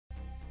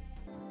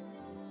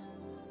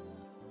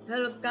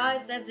Hello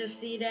guys, as you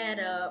see that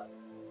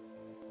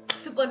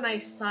super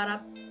nice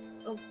startup.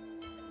 Oh,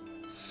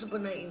 super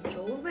nice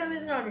intro. Well,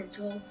 it's not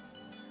intro.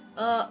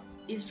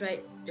 It's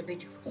right, the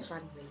beautiful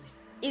sun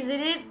rays. Isn't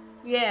it?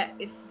 Yeah,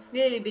 it's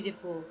really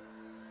beautiful,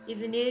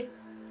 isn't it?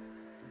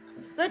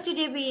 But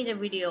today we in a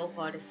video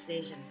called the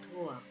station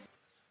tour.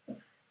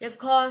 The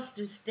cost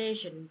to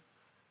station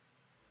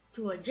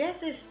tour.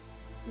 Yes, it's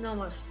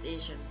normal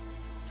station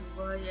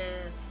tour.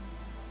 Yes.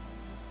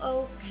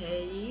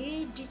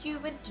 Okay. Did you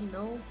want to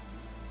know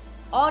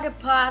all the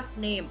part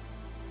name?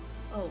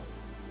 Oh.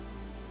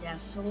 Yeah,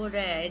 so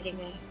there, I think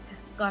I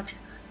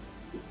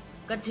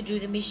got to do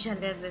the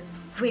mission. There's a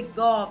freak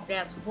off.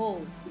 There's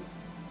hole.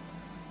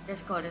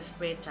 That's called a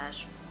spray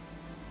touch.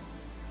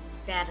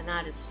 Is that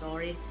another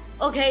story?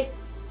 Okay.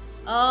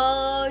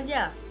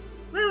 Yeah.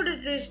 Well,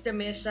 this is the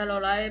main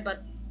satellite,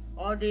 but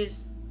all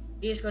these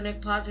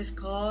disconnect parts is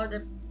called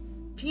the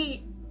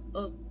P.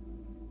 Uh,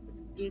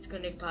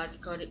 disconnect parts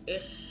called the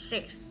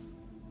S6,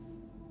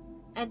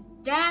 and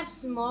that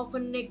small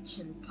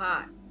connection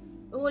part.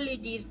 Only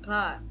this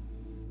part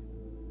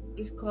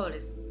is called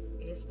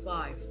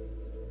S5.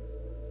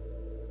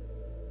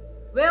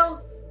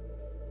 Well,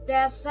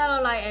 that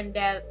satellite and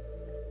that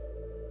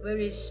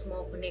very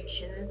small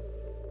connection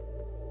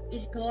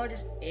is called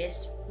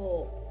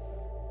S4,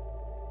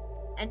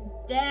 and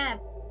that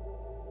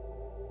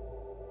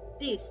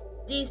this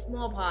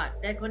small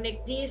part that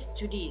connect this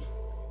to this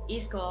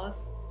is called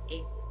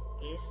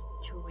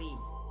S3.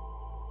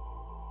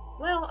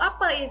 Well,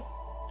 upper is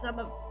some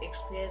of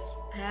express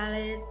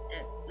palette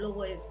and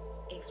lower is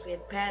express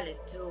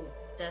palette too.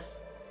 Just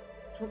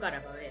forgot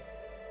about it.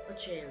 I'll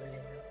show you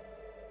later.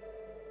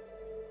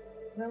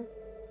 Well,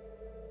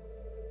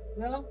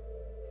 well,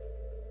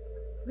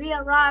 we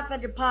arrived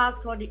at the part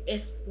called the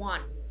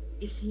S1.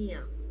 It's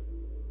here.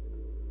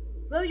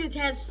 Well, you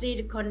can see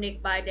the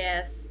connect by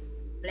this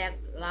black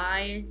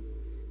line.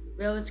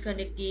 Well, it's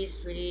connect this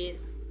to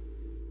this.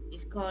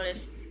 It's called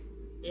as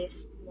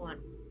S1.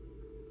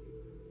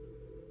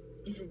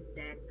 Isn't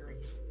that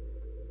nice?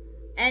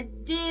 And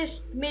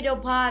this middle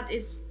part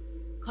is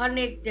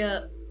connect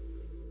the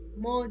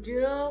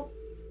module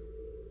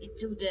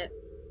into the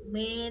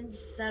main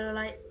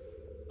satellite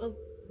of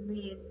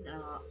main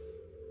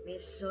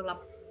solar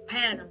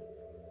panel.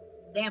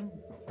 Damn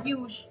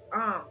huge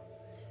arm.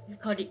 It's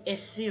called the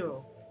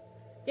S0.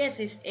 Yes,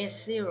 it's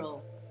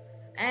S0.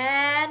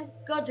 And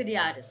go to the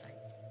other side.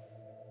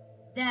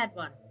 That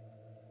one.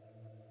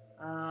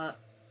 Uh,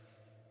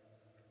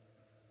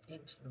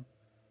 seems no.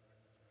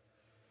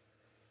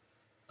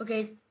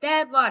 Okay,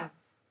 that one.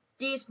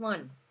 This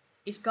one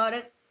is called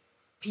a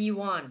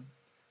P1.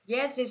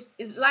 Yes,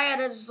 it's like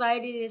other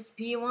society is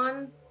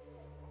P1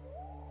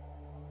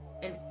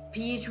 and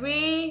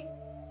P3,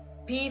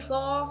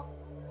 P4,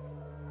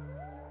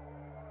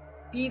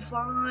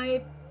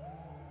 P5,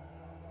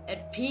 and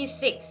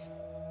P6.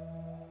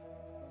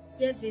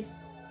 Yes, it's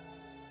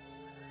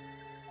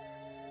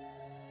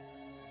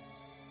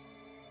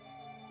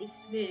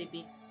really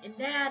big. And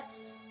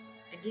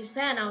this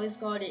panel is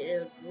called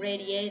a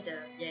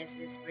radiator. Yes,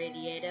 it's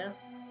radiator.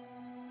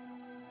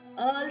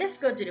 Let's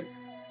go to the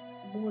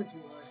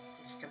modular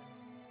system.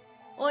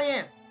 Oh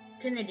yeah,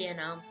 Canadian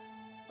now.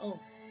 Oh,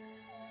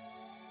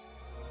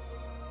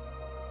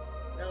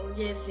 oh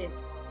yes,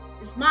 it's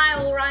my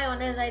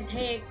Orion as I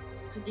take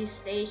to this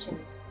station.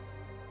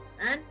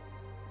 And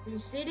do you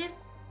see this?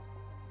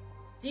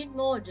 This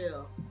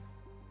module.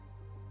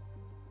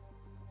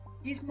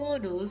 This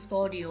module is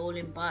called the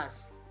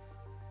Olympus.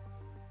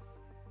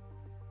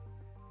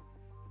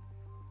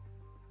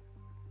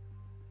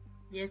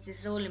 Yes,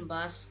 it's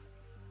Olympus.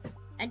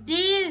 And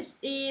this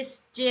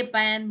is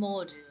Japan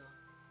module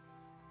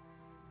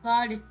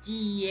called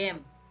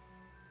GEM.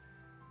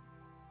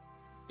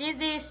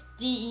 This is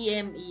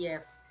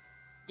DEMEF.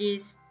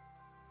 This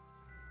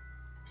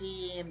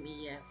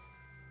DEMEF.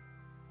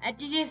 And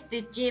this is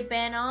the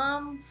Japan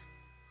arm,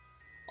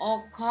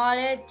 or call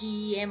it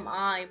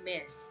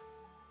GMRMS.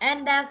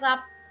 And that's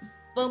upper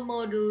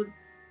module.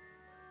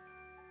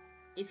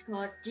 It's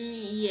called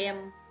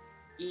DEMELM.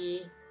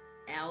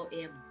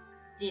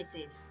 This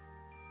is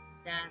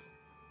that's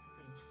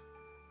this.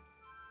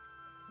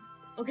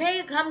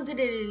 Okay, come to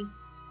the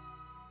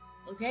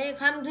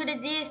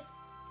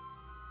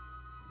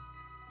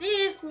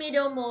this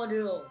middle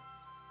module.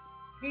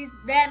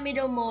 That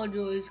middle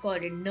module is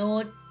called the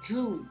Node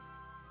 2.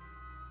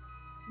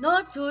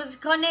 Node 2 is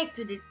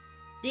connected to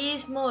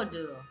this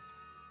module.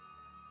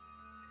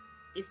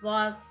 It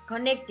was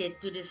connected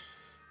to the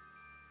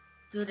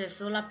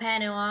solar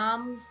panel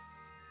arms.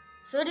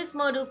 So this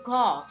module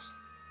costs.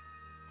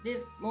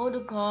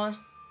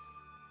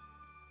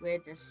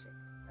 Wait a second.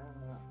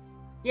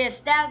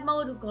 Yes, that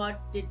module cost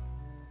the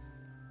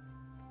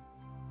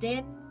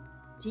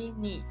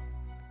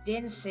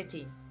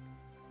density.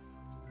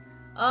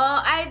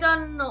 I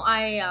don't know.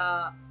 I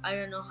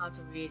don't know how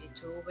to read it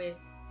too. Wait.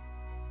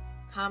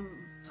 Time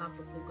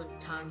for Google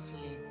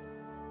Translate.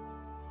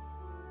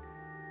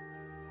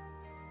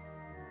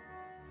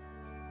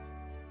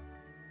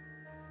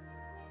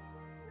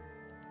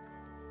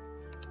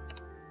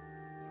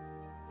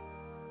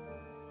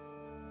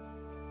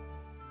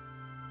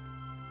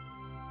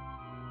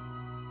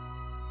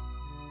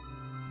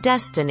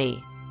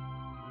 Destiny.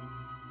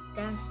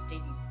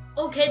 Destiny.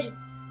 Okay.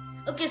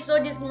 Okay,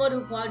 so this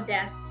module called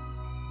Destiny.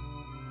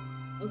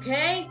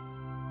 Okay?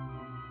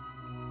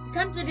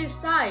 Come to this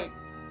side.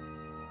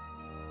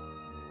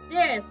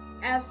 Yes,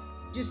 as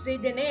you say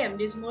the name,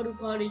 this module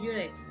called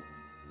Unity.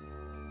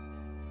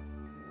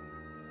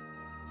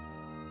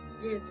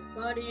 Yes, it's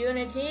called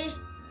Unity.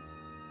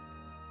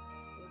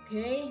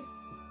 Okay.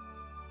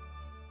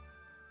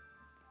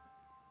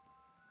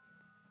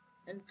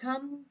 And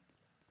come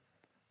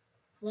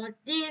for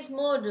this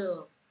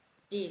module.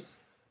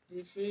 This. Do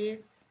you see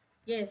it?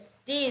 Yes,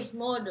 this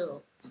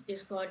module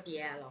is called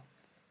dialogue.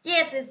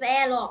 Yes, it's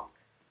airlock.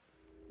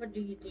 What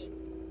do you think?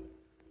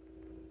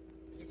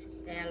 Yes,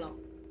 it's airlock.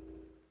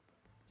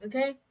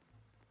 Okay?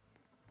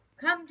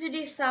 Come to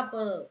this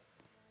suburb.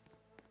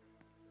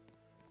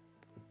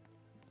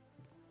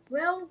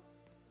 Well,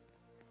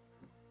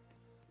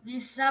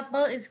 this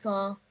suburb is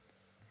called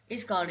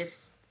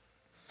this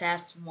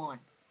SAS1.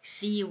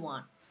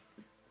 C1.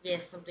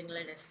 Yes, something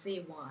like that.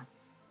 C1.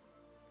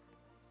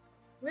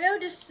 Well,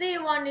 the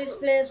C1 is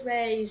place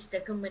where is the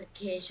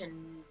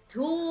communication.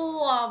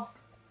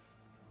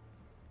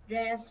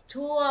 There's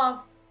two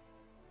of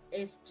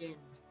agent.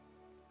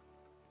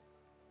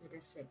 Wait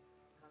a sec.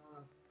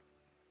 Uh,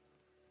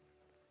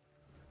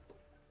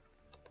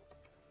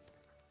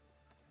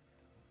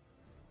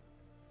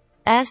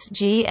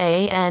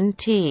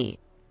 SGANT.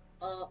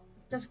 uh,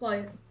 that's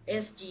called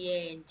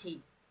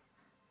SGANT.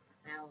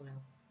 Now, now.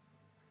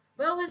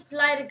 Well, it's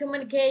like the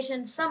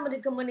communication, some of the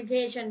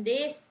communication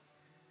this,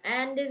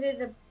 and this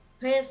is a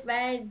place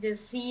where the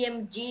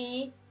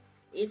CMG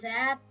is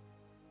at,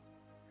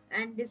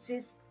 and this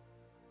is,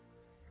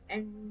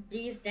 and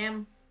these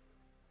them,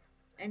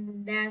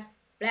 and that's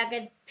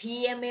bracket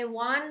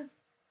PMA1.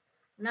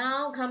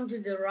 Now come to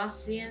the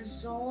Russian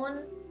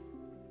zone.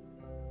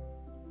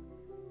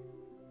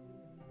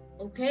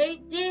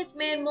 Okay, this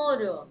main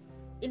module,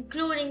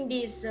 including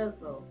this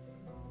circle,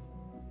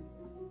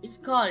 is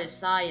called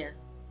Sire.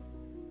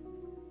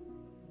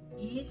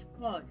 Is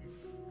called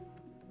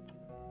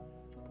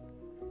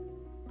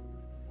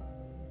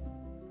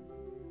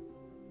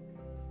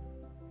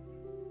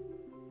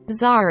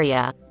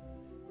Zarya.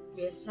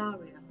 yes,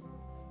 Saria.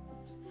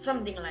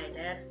 Something like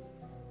that.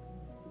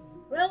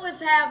 We always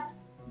have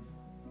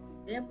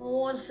them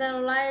own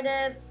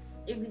satellites.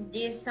 If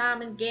this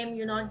time in game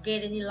you not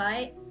get any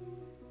light,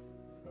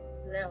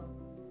 well,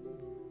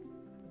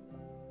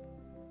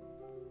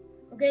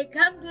 okay,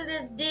 come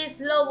to this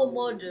lower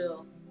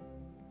module.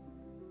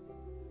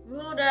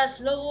 Well, that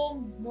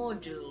lower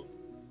module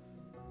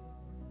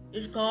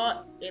is called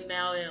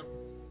MLM.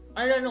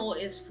 I don't know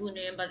its full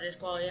name, but it's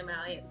called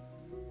MLM.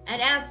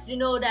 And as you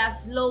know,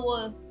 that's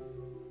lower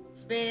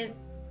space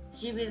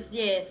ship is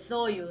yes,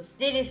 Soyuz.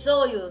 This is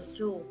Soyuz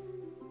too.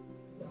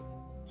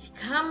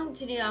 Come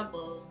to the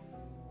upper.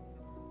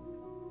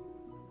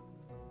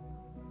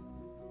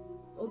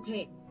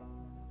 Okay.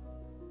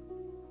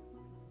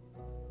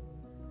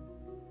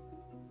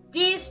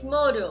 This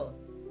module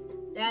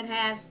that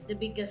has the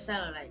biggest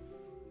satellite.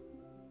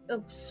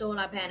 Oops,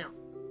 solar panel.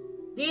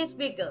 This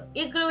bigger,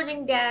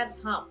 including that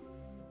hub,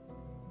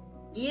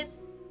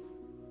 is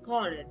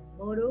called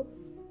module.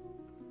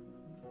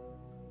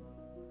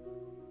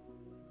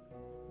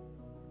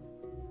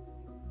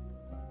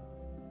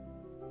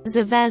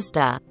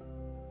 Zvezda.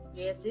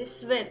 Yes,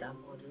 this Sveta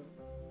module.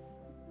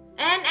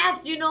 And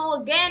as you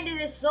know, again,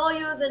 this is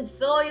Soyuz and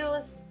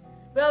Soyuz.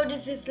 Well,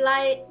 this is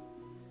like,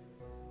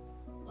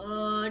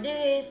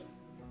 this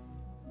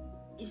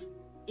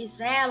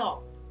is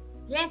airlock.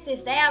 Yes,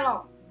 it's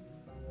airlock.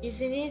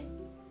 Isn't it?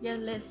 Yes,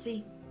 let's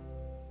see.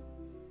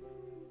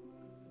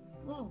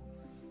 Oh,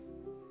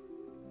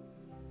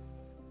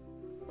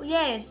 oh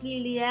yes,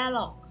 really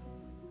airlock.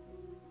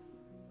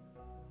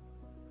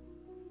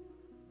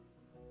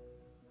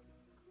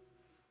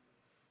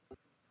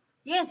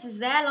 Yes,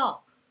 it's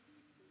airlock.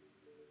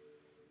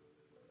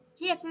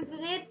 Yes,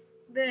 isn't it?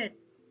 Wait,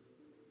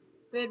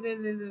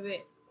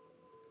 wait.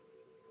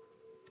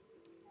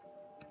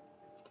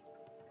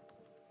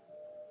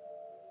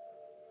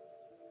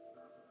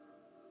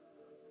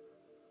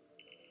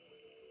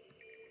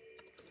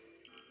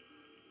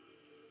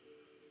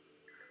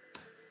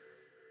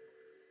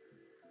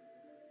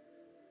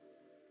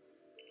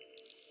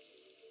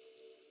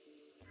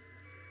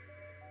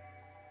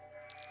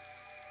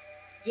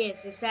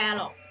 Yes, it's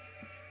airlock.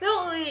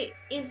 Well,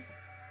 it's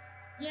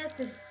yes,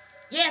 it's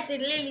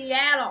really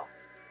yellow.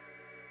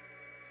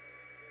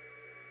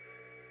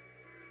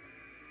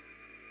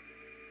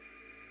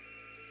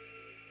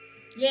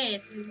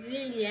 Yes, it's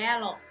really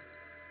yellow.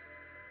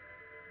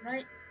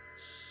 Right?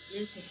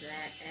 Yes, it's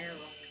yellow.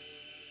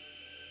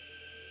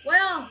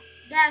 Well,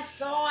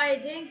 that's all I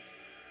think.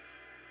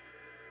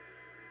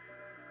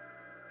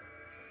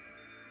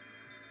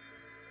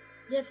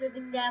 Yes, I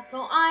think that's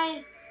all.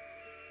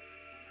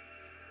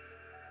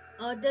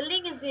 The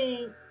link is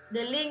in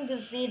the link to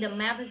see the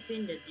map is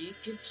in the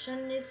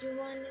description if you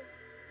want it.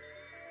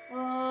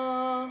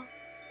 Oh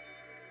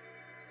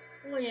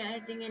yeah, I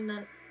think it's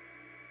not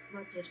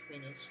just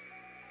finished.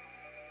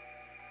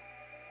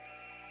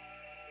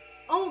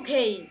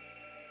 Okay,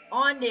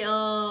 on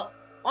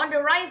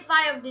the right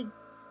side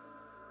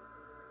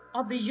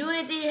of the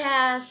Unity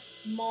has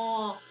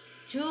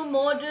two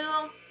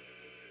module.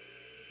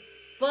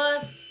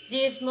 First,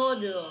 this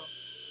module.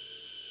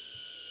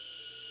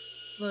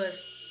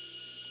 First,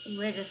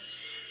 wait a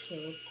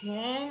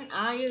second.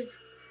 Are you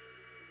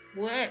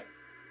wait?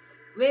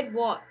 Wait,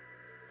 what?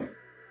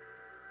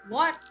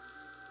 What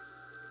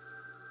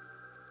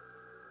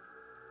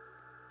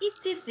is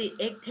this? The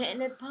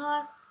extended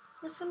part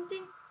or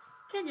something?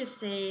 Can you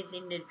say it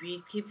in the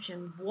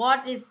description?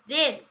 What is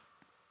this?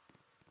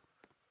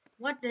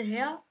 What the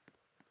hell?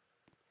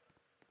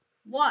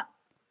 What?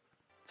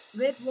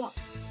 Wait, what?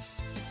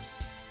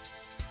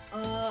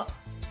 Uh,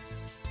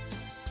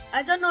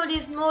 I don't know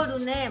this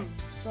module name.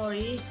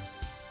 Sorry.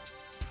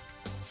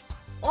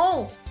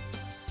 Oh,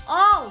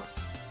 oh,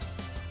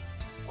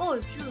 oh,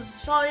 shoot.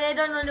 Sorry, I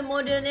don't know the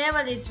module name,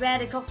 but it's where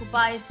the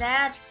concubine is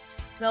at.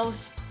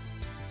 Close.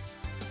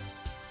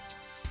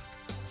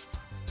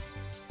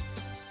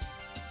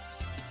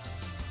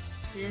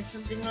 Yeah,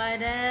 something like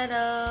that.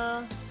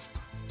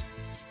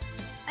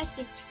 I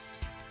think.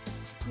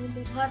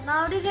 But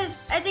now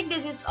I think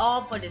this is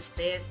all for the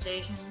space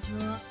station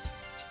tour.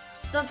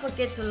 Don't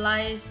forget to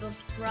like,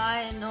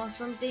 subscribe, and or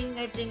something.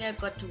 I think I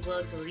got to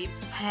work to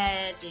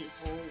repair the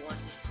whole one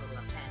the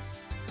solar panel,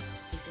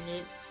 isn't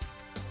it?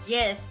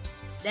 Yes,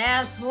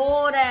 that's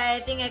all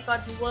that I think I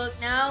got to work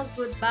now.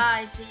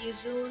 Goodbye, see you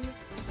soon.